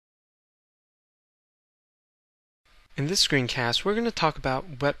In this screencast, we're going to talk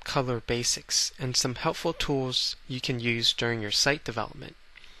about web color basics and some helpful tools you can use during your site development.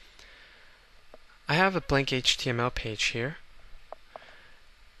 I have a blank HTML page here.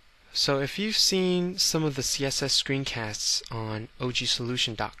 So if you've seen some of the CSS screencasts on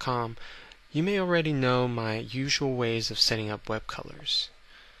ogsolution.com, you may already know my usual ways of setting up web colors.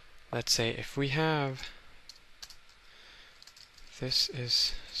 Let's say if we have, this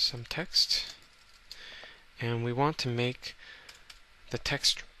is some text, and we want to make the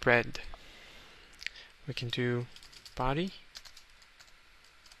text red. We can do body,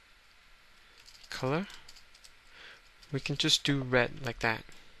 color. We can just do red like that.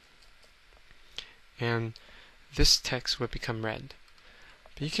 And this text would become red.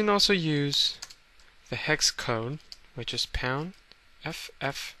 But you can also use the hex code, which is pound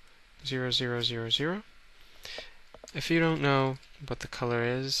FF0000. If you don't know what the color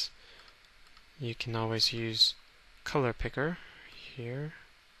is, you can always use color picker here.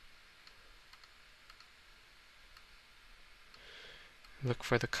 Look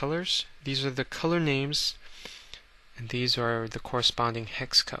for the colors. These are the color names, and these are the corresponding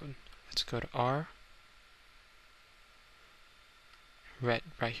hex code. Let's go to R. Red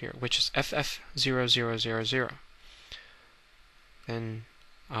right here, which is FF0000. Then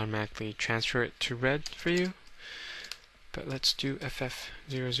automatically transfer it to red for you. But let's do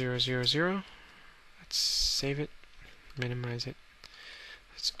FF0000. Let's save it, minimize it.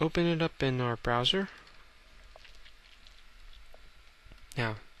 Let's open it up in our browser.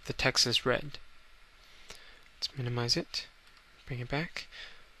 Now the text is red. Let's minimize it, bring it back.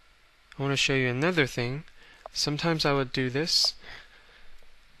 I want to show you another thing. Sometimes I would do this.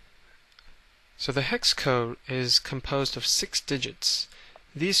 So the hex code is composed of 6 digits.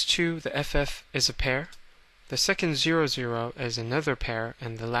 These two, the FF is a pair, the second 00 is another pair,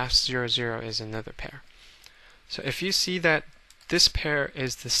 and the last 00 is another pair. So if you see that this pair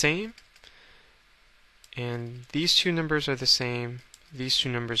is the same, and these two numbers are the same, these two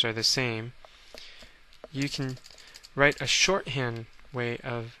numbers are the same, you can write a shorthand way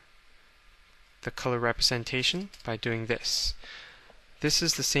of the color representation by doing this. This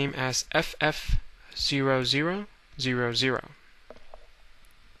is the same as FF0000.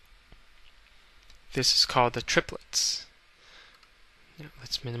 This is called the triplets. Now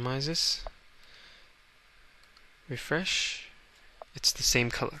let's minimize this. Refresh. It's the same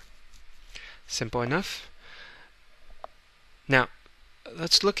color. Simple enough. Now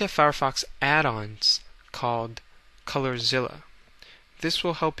let's look at Firefox add-ons called Colorzilla. This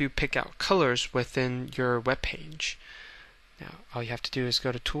will help you pick out colors within your web page. Now all you have to do is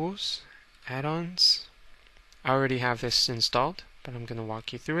go to Tools, Add-ons. I already have this installed, but I'm going to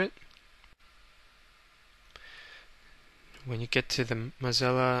walk you through it. When you get to the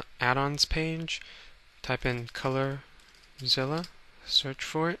Mozilla add-ons page, type in Colorzilla, search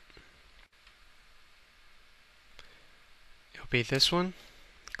for it. It'll be this one.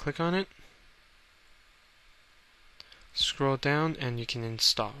 Click on it. Scroll down and you can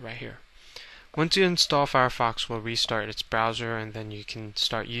install right here. Once you install, Firefox will restart its browser and then you can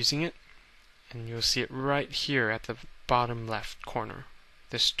start using it. And you'll see it right here at the bottom left corner.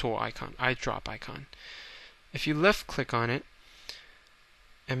 This tool icon, eyedrop icon. If you left click on it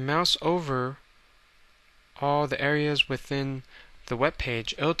and mouse over all the areas within the web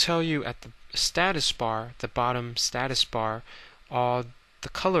page, it'll tell you at the status bar, the bottom status bar, all the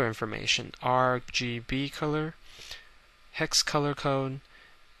color information, RGB color, hex color code,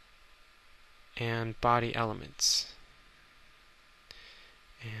 and body elements.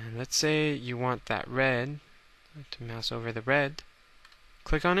 And let's say you want that red, to mouse over the red,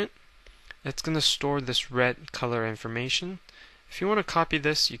 click on it. It's going to store this red color information. If you want to copy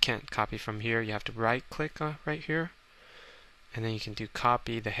this, you can't copy from here. You have to right click right here, and then you can do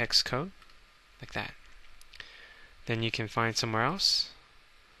copy the hex code like that. Then you can find somewhere else.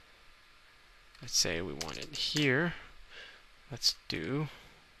 Let's say we want it here. Let's do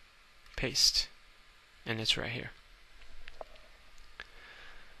paste, and it's right here.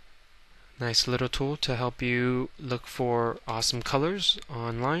 Nice little tool to help you look for awesome colors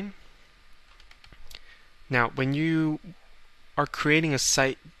online. Now, when you are creating a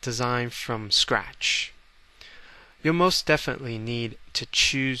site design from scratch, you'll most definitely need to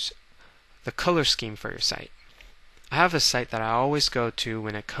choose the color scheme for your site. I have a site that I always go to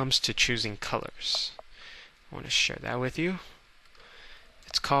when it comes to choosing colors. I want to share that with you.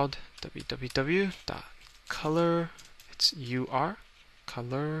 It's called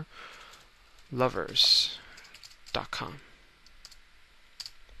colorlovers.com.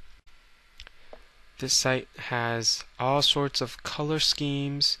 This site has all sorts of color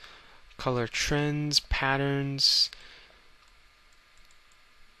schemes, color trends, patterns,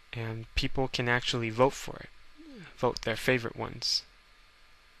 and people can actually vote for it. Vote their favorite ones.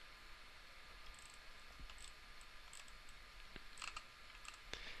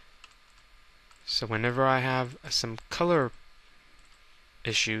 So whenever I have some color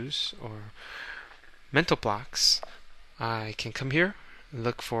issues or mental blocks, I can come here and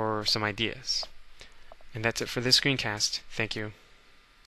look for some ideas. And that's it for this screencast. Thank you.